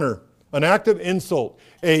honor, an act of insult,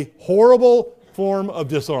 a horrible form of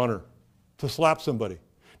dishonor to slap somebody.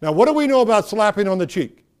 Now, what do we know about slapping on the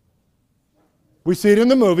cheek? We see it in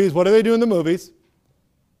the movies. What do they do in the movies?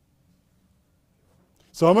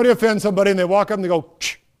 Somebody offends somebody and they walk up and they go,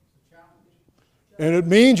 Ch-. And it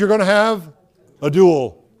means you're going to have a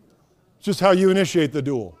duel. It's just how you initiate the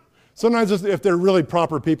duel. Sometimes if they're really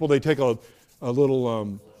proper people, they take a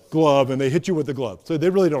little glove and they hit you with the glove. So they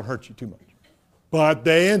really don't hurt you too much. But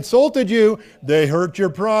they insulted you. They hurt your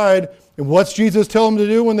pride. And what's Jesus tell them to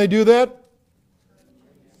do when they do that?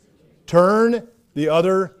 Turn to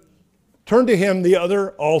him the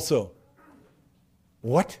other also.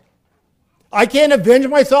 What? I can't avenge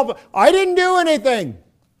myself. I didn't do anything.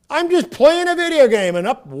 I'm just playing a video game, and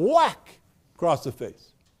up, whack, across the face.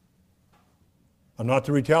 I'm not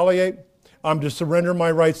to retaliate. I'm to surrender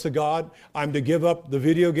my rights to God. I'm to give up the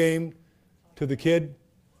video game to the kid.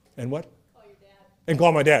 And what? Call your dad. And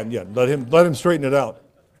call my dad. Yeah, let him straighten it out.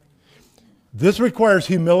 This requires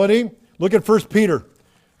humility. Look at 1 Peter.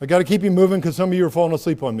 I got to keep you moving because some of you are falling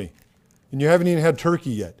asleep on me. And you haven't even had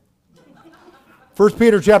turkey yet. 1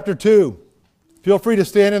 Peter chapter 2. Feel free to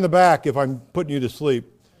stand in the back if I'm putting you to sleep.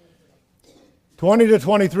 20 to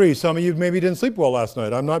 23. Some of you maybe didn't sleep well last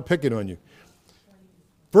night. I'm not picking on you.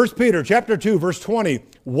 1 Peter chapter 2, verse 20.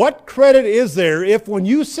 What credit is there if when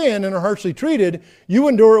you sin and are harshly treated, you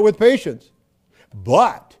endure it with patience?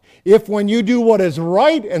 But if when you do what is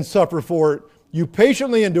right and suffer for it, you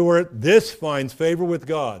patiently endure it, this finds favor with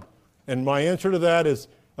God. And my answer to that is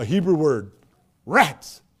a Hebrew word,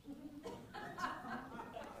 rats.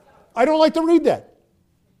 I don't like to read that.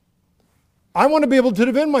 I want to be able to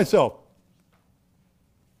defend myself.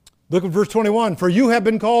 Look at verse 21. For you have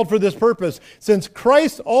been called for this purpose, since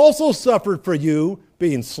Christ also suffered for you,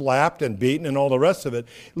 being slapped and beaten and all the rest of it,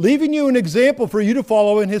 leaving you an example for you to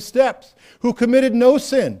follow in his steps, who committed no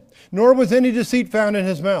sin, nor was any deceit found in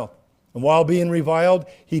his mouth. And while being reviled,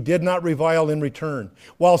 he did not revile in return.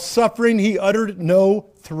 While suffering, he uttered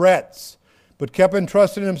no threats, but kept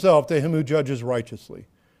entrusting himself to him who judges righteously.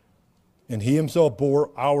 And he himself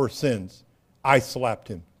bore our sins. I slapped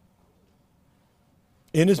him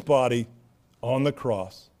in his body on the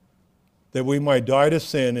cross, that we might die to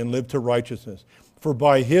sin and live to righteousness. For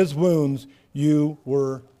by his wounds you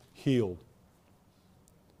were healed.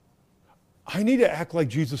 I need to act like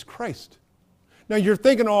Jesus Christ. Now you're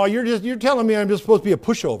thinking, oh, you're telling me I'm just supposed to be a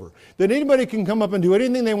pushover, that anybody can come up and do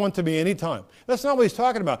anything they want to me anytime. That's not what he's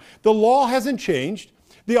talking about. The law hasn't changed.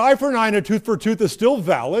 The eye for an eye and a tooth for a tooth is still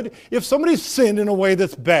valid. If somebody's sinned in a way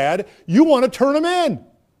that's bad, you want to turn them in.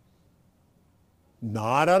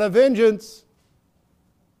 Not out of vengeance.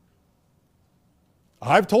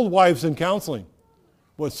 I've told wives in counseling,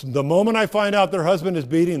 the moment I find out their husband is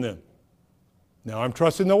beating them, now I'm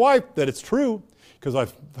trusting the wife that it's true, because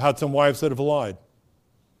I've had some wives that have lied.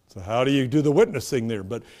 So how do you do the witnessing there?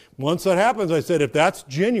 But once that happens, I said, if that's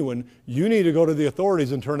genuine, you need to go to the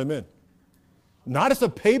authorities and turn him in. Not as a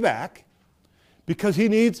payback, because he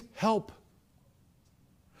needs help.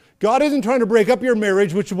 God isn't trying to break up your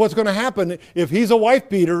marriage, which is what's going to happen. If he's a wife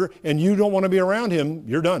beater and you don't want to be around him,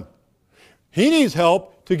 you're done. He needs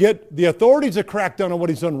help to get the authorities to crack down on what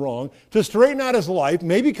he's done wrong, to straighten out his life,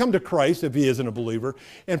 maybe come to Christ if he isn't a believer,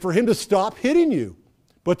 and for him to stop hitting you,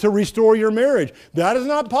 but to restore your marriage. That is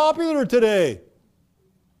not popular today.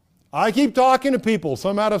 I keep talking to people,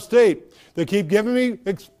 some out of state, that keep giving me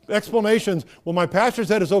explanations. Well, my pastor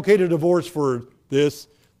said it's okay to divorce for this.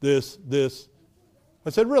 I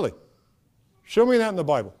said, really? Show me that in the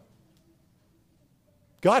Bible.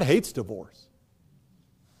 God hates divorce.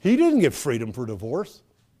 He didn't give freedom for divorce.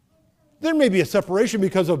 There may be a separation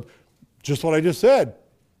because of just what I just said,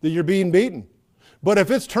 that you're being beaten. But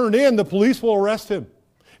if it's turned in, the police will arrest him.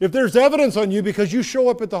 If there's evidence on you because you show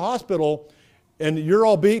up at the hospital and you're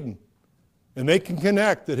all beaten, and they can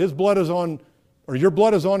connect that his blood is on, or your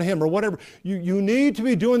blood is on him, or whatever, you need to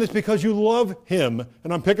be doing this because you love him.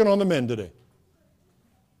 And I'm picking on the men today.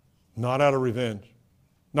 Not out of revenge.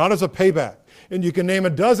 Not as a payback. And you can name a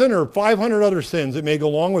dozen or 500 other sins that may go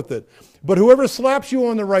along with it. But whoever slaps you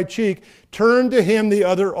on the right cheek, turn to him the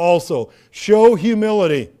other also. Show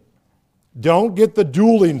humility. Don't get the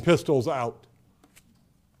dueling pistols out.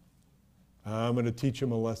 I'm going to teach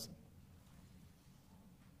him a lesson.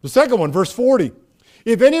 The second one, verse 40.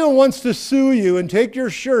 If anyone wants to sue you and take your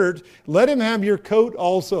shirt, let him have your coat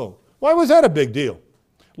also. Why was that a big deal?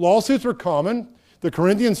 Lawsuits were common. The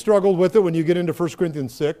Corinthians struggled with it when you get into 1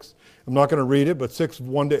 Corinthians 6. I'm not going to read it, but 6,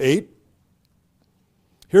 1 to 8.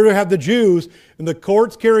 Here we have the Jews, and the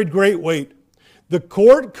courts carried great weight. The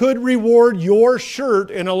court could reward your shirt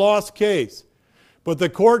in a lost case, but the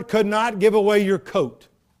court could not give away your coat.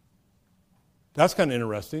 That's kind of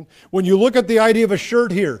interesting. When you look at the idea of a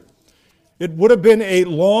shirt here, it would have been a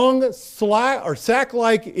long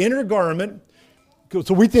sack-like inner garment,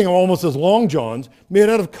 so we think of almost as long johns, made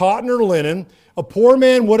out of cotton or linen. A poor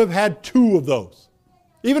man would have had 2 of those.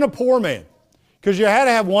 Even a poor man. Because you had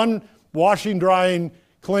to have one washing, drying,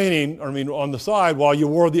 cleaning, on the side while you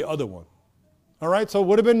wore the other one. All right, so it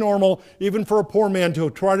would have been normal even for a poor man to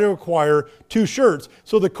try to acquire 2 shirts.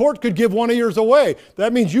 So the court could give one of yours away.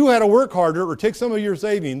 That means you had to work harder or take some of your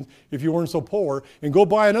savings, if you weren't so poor, and go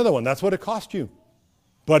buy another one. That's what it cost you.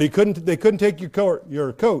 But they couldn't take your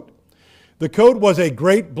coat. The coat was a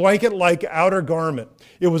great blanket-like outer garment.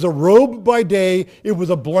 It was a robe by day, it was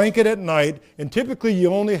a blanket at night, and typically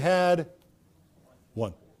you only had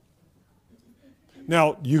one.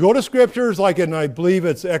 Now, you go to scriptures like in, I believe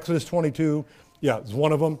it's Exodus 22. Yeah, it's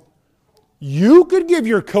one of them. You could give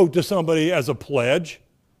your coat to somebody as a pledge,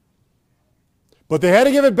 but they had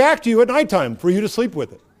to give it back to you at nighttime for you to sleep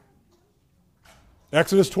with it.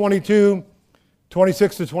 Exodus 22,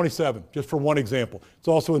 26 to 27, just for one example. It's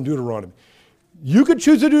also in Deuteronomy. You could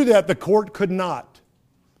choose to do that, the court could not.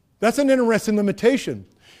 That's an interesting limitation.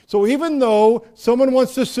 So even though someone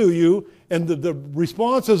wants to sue you, and the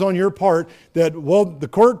response is on your part that, well, the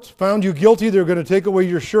court found you guilty, they're going to take away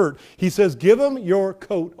your shirt. He says, give them your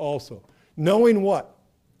coat also. Knowing what?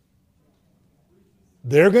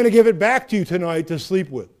 They're going to give it back to you tonight to sleep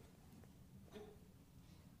with.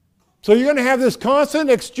 So you're going to have this constant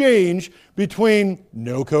exchange between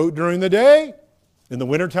no coat during the day. In the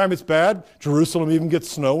wintertime, it's bad. Jerusalem even gets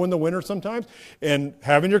snow in the winter sometimes. And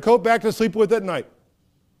having your coat back to sleep with at night.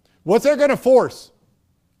 What's that going to force?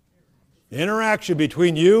 Interaction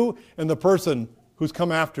between you and the person who's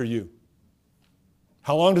come after you.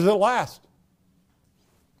 How long does it last?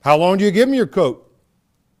 How long do you give them your coat?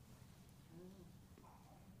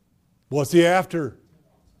 What's he after?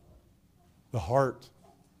 The heart.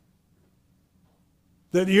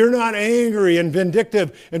 That you're not angry and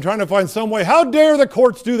vindictive and trying to find some way. How dare the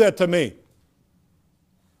courts do that to me?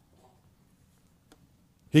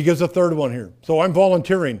 He gives a third one here. So I'm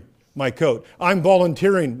volunteering my coat. I'm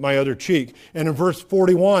volunteering my other cheek. And in verse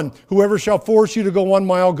 41, whoever shall force you to go 1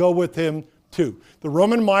 mile, go with him 2. The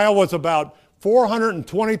Roman mile was about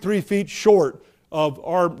 423 feet short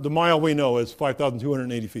of the mile we know is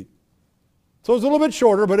 5,280 feet. So it's a little bit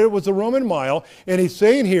shorter, but it was the Roman mile. And he's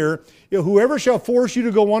saying here, whoever shall force you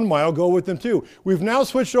to go 1 mile, go with them 2. We've now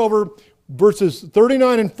switched over verses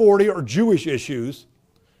 39 and 40 are Jewish issues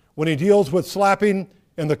when he deals with slapping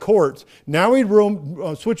and the courts. Now he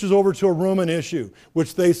switches over to a Roman issue,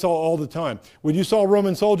 which they saw all the time. When you saw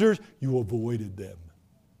Roman soldiers, you avoided them.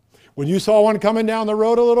 When you saw one coming down the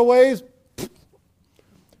road a little ways,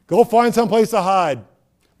 go find some place to hide.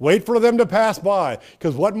 Wait for them to pass by,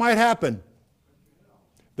 because what might happen?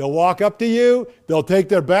 They'll walk up to you, they'll take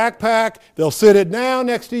their backpack, they'll sit it down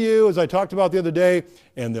next to you, as I talked about the other day,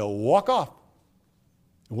 and they'll walk off.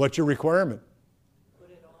 What's your requirement?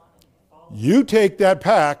 You take that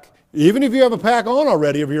pack, even if you have a pack on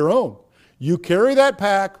already of your own, you carry that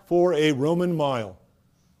pack for a Roman mile,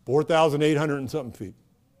 4,800 and something feet.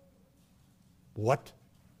 What?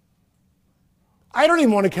 I don't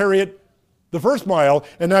even want to carry it the first mile,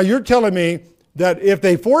 and now you're telling me that if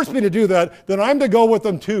they force me to do that, then I'm to go with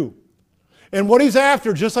them too. And what he's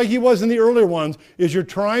after, just like he was in the earlier ones, is you're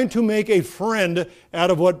trying to make a friend out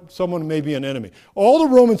of what someone may be an enemy. All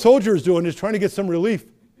the Roman soldier is doing is trying to get some relief.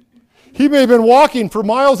 He may have been walking for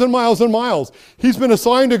miles and miles and miles. He's been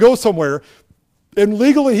assigned to go somewhere, and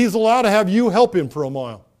legally he's allowed to have you help him for a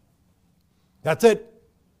mile. That's it.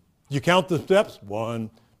 You count the steps. 1,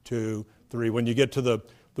 2, 3. When you get to the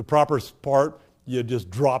proper part, you just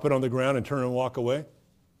drop it on the ground and turn and walk away.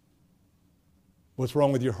 What's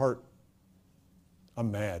wrong with your heart?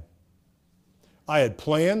 I'm mad. I had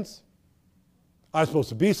plans. I was supposed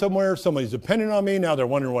to be somewhere. Somebody's depending on me. Now they're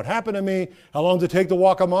wondering what happened to me. How long does it take to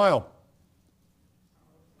walk a mile?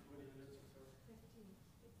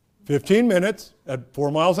 15 minutes at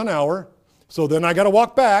 4 miles an hour. So then I got to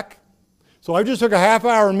walk back. So I just took a half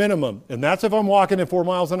hour minimum. And that's if I'm walking at 4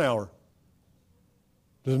 miles an hour.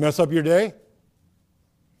 Does it mess up your day?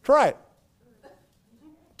 Try it.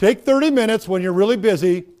 Take 30 minutes when you're really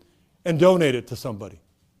busy and donate it to somebody.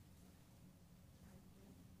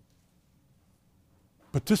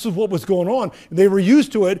 But this is what was going on. They were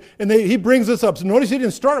used to it, and he brings this up. So notice he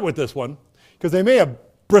didn't start with this one, because they may have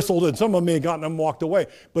bristled, and some of them may have gotten them walked away.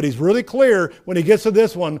 But he's really clear when he gets to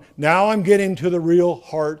this one, now I'm getting to the real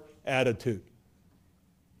heart attitude.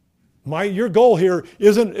 Your goal here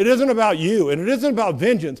isn't about you, and it isn't about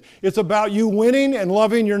vengeance. It's about you winning and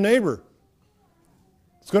loving your neighbor.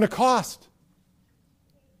 It's going to cost.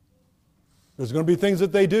 There's going to be things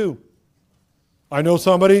that they do. I know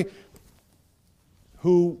somebody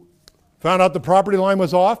who found out the property line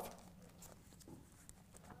was off,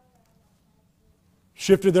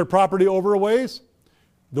 shifted their property over a ways.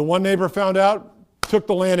 The one neighbor found out, took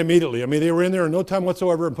the land immediately. I mean, they were in there in no time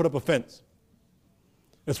whatsoever and put up a fence.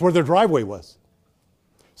 That's where their driveway was.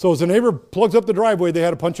 So as the neighbor plugs up the driveway, they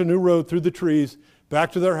had to punch a new road through the trees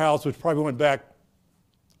back to their house, which probably went back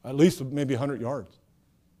at least maybe 100 yards.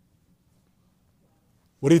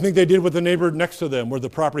 What do you think they did with the neighbor next to them where the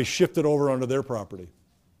property shifted over onto their property?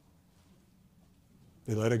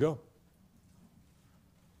 They let it go.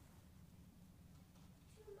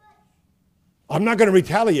 I'm not going to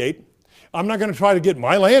retaliate. I'm not going to try to get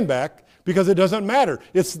my land back because it doesn't matter.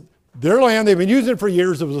 It's their land. They've been using it for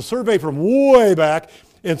years. It was a survey from way back,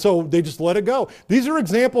 and so they just let it go. These are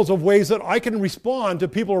examples of ways that I can respond to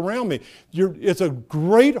people around me. It's a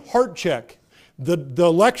great heart check. The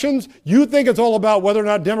elections, you think it's all about whether or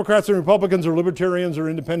not Democrats and Republicans or Libertarians or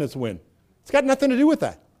Independents win. It's got nothing to do with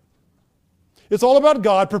that. It's all about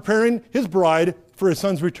God preparing his bride for his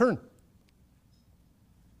son's return.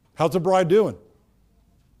 How's the bride doing?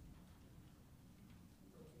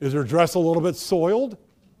 Is her dress a little bit soiled?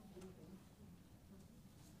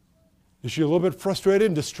 Is she a little bit frustrated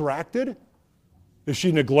and distracted? Is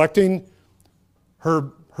she neglecting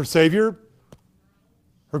her Savior,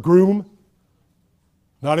 her groom?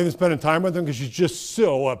 Not even spending time with him because she's just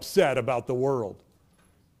so upset about the world.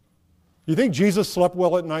 You think Jesus slept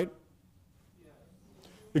well at night?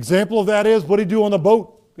 Example of that is, what did he do on the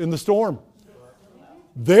boat in the storm?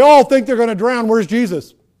 They all think they're going to drown. Where's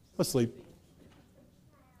Jesus? Asleep.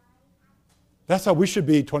 That's how we should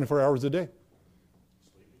be 24 hours a day.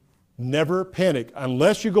 Never panic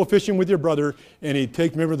unless you go fishing with your brother and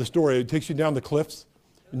remember the story, he takes you down the cliffs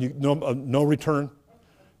and no return.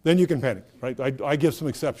 Then you can panic, right? I give some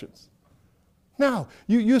exceptions. Now,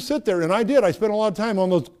 you sit there, and I did. I spent a lot of time on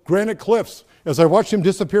those granite cliffs as I watched him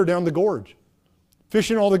disappear down the gorge,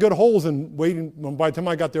 fishing all the good holes and waiting. By the time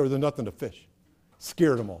I got there was nothing to fish.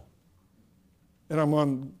 Scared them all. And I'm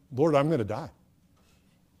on, Lord, I'm going to die.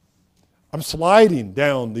 I'm sliding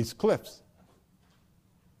down these cliffs.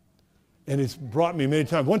 And he's brought me many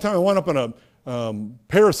times. One time I went up on a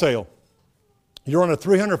parasail. You're on a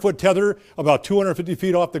 300-foot tether, about 250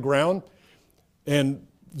 feet off the ground, and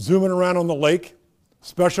zooming around on the lake.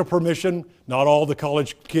 Special permission. Not all the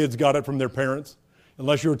college kids got it from their parents.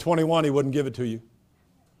 Unless you were 21, he wouldn't give it to you.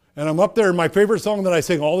 And I'm up there, and my favorite song that I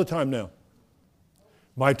sing all the time now.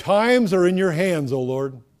 My times are in your hands, O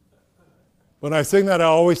Lord. When I sing that, I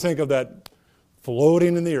always think of that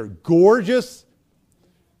floating in the air. Gorgeous,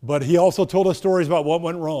 but he also told us stories about what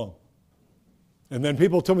went wrong. And then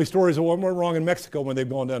people tell me stories of what went wrong in Mexico when they've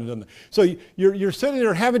gone down and done that. So you're sitting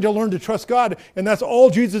there having to learn to trust God, and that's all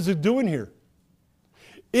Jesus is doing here.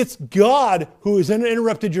 It's God who has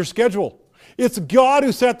interrupted your schedule. It's God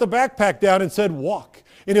who sat the backpack down and said, walk.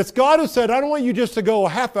 And it's God who said, I don't want you just to go a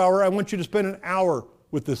half hour. I want you to spend an hour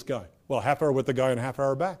with this guy. Well, a half hour with the guy and a half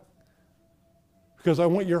hour back. Because I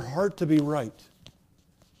want your heart to be right.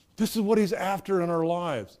 This is what he's after in our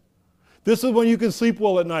lives. This is when you can sleep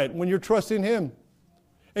well at night, when you're trusting him.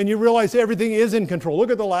 And you realize everything is in control.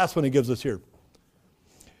 Look at the last one he gives us here.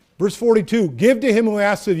 Verse 42, give to him who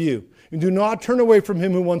asks of you, and do not turn away from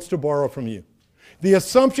him who wants to borrow from you. The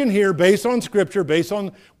assumption here, based on Scripture, based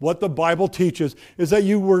on what the Bible teaches, is that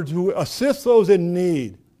you were to assist those in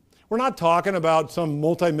need. We're not talking about some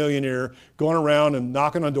multimillionaire going around and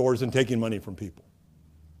knocking on doors and taking money from people.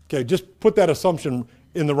 Okay, just put that assumption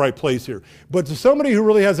in the right place here. But to somebody who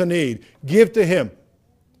really has a need, give to him.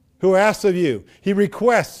 Who asks of you. He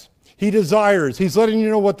requests. He desires. He's letting you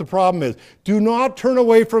know what the problem is. Do not turn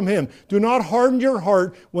away from him. Do not harden your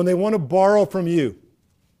heart when they want to borrow from you.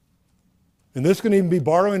 And this can even be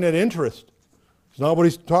borrowing at interest. It's not what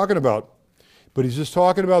he's talking about. But he's just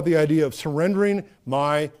talking about the idea of surrendering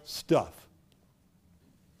my stuff.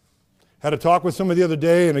 Had a talk with somebody the other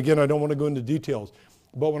day, and again, I don't want to go into details.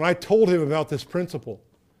 But when I told him about this principle,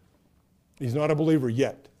 he's not a believer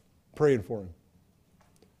yet, praying for him.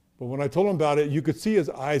 But when I told him about it, you could see his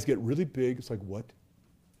eyes get really big. It's like, what?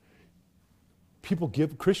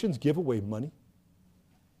 Christians give away money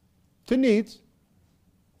to needs.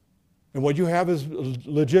 And what you have is a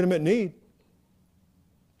legitimate need.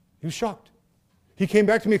 He was shocked. He came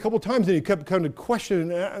back to me a couple times and he kept kind of questioning,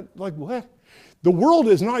 like, what? The world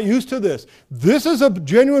is not used to this. This is a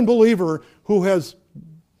genuine believer who has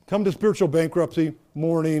come to spiritual bankruptcy,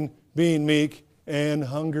 mourning, being meek, and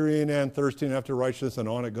hungering and thirsting after righteousness, and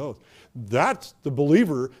on it goes. That's the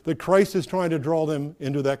believer that Christ is trying to draw them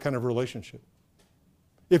into that kind of relationship.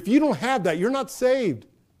 If you don't have that, you're not saved.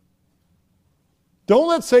 Don't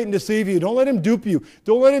let Satan deceive you. Don't let him dupe you.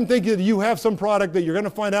 Don't let him think that you have some product that you're going to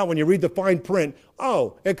find out when you read the fine print.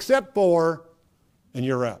 Oh, except for, and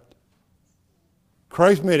you're out.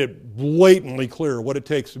 Christ made it blatantly clear what it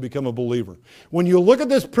takes to become a believer. When you look at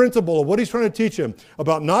this principle of what he's trying to teach him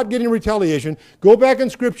about not getting retaliation, go back in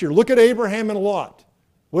Scripture. Look at Abraham and Lot.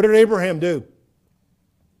 What did Abraham do?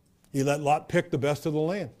 He let Lot pick the best of the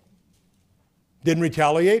land. Didn't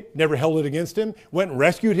retaliate, never held it against him, went and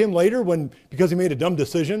rescued him later because he made a dumb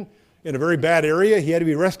decision in a very bad area. He had to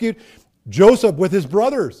be rescued. Joseph with his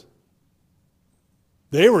brothers.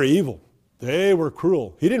 They were evil. They were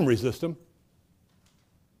cruel. He didn't resist them.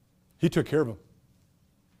 He took care of them.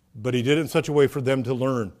 But he did it in such a way for them to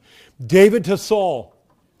learn. David to Saul.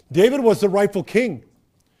 David was the rightful king.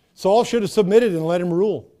 Saul should have submitted and let him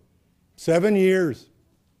rule. 7 years.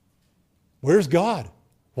 Where's God?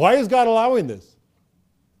 Why is God allowing this?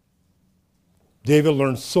 David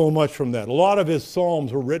learned so much from that. A lot of his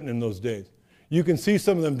psalms were written in those days. You can see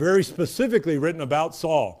some of them very specifically written about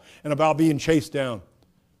Saul and about being chased down,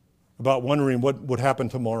 about wondering what would happen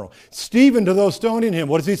tomorrow. Stephen to those stoning him.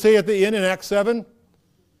 What does he say at the end in Acts 7?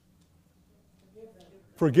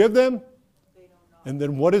 Forgive them. And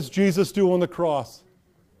then what does Jesus do on the cross?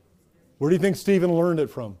 Where do you think Stephen learned it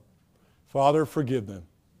from? Father, forgive them.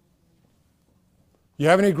 You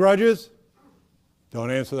have any grudges? Don't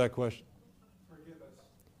answer that question. Forgive us.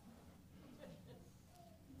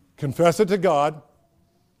 Confess it to God.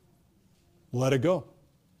 Let it go.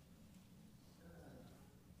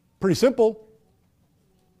 Pretty simple.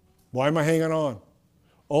 Why am I hanging on?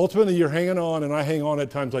 Ultimately, you're hanging on, and I hang on at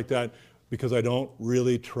times like that because I don't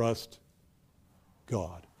really trust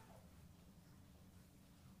God.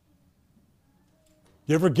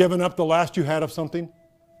 You ever given up the last you had of something?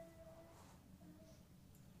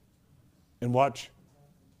 And watch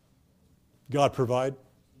God provide.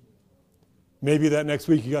 Maybe that next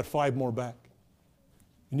week you got 5 more back.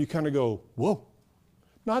 And you kind of go, whoa.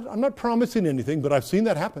 I'm not promising anything, but I've seen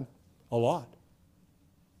that happen a lot.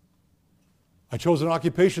 I chose an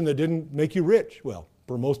occupation that didn't make you rich. Well,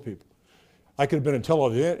 for most people. I could have been a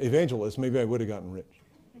televangelist. Maybe I would have gotten rich.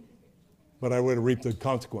 But I would have reaped the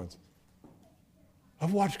consequences.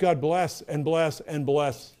 I've watched God bless and bless and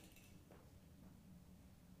bless.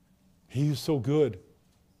 He is so good.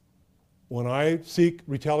 When I seek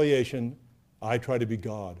retaliation, I try to be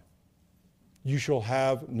God. You shall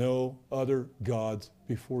have no other gods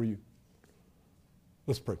before you.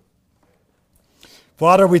 Let's pray.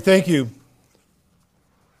 Father, we thank you.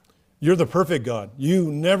 You're the perfect God.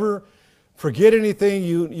 You never forget anything.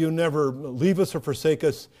 You never leave us or forsake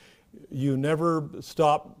us. You never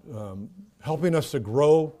stop helping us to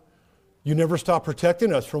grow. You never stop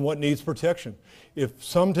protecting us from what needs protection. If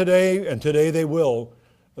some today, and today they will,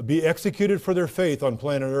 be executed for their faith on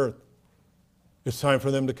planet Earth, it's time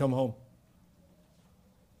for them to come home.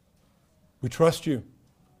 We trust you.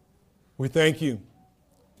 We thank you.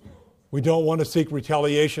 We don't want to seek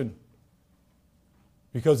retaliation,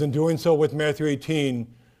 because in doing so with Matthew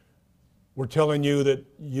 18, we're telling you that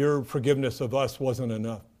your forgiveness of us wasn't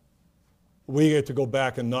enough. We get to go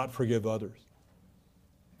back and not forgive others.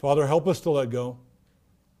 Father, help us to let go.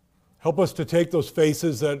 Help us to take those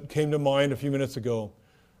faces that came to mind a few minutes ago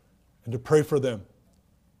and to pray for them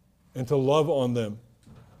and to love on them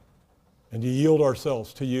and to yield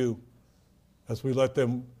ourselves to you as we let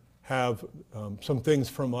them have some things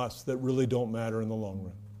from us that really don't matter in the long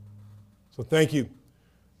run. So thank you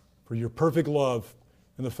for your perfect love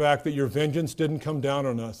and the fact that your vengeance didn't come down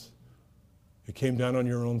on us. It came down on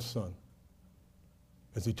your own Son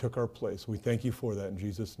as he took our place. We thank you for that in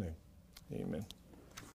Jesus' name. Amen.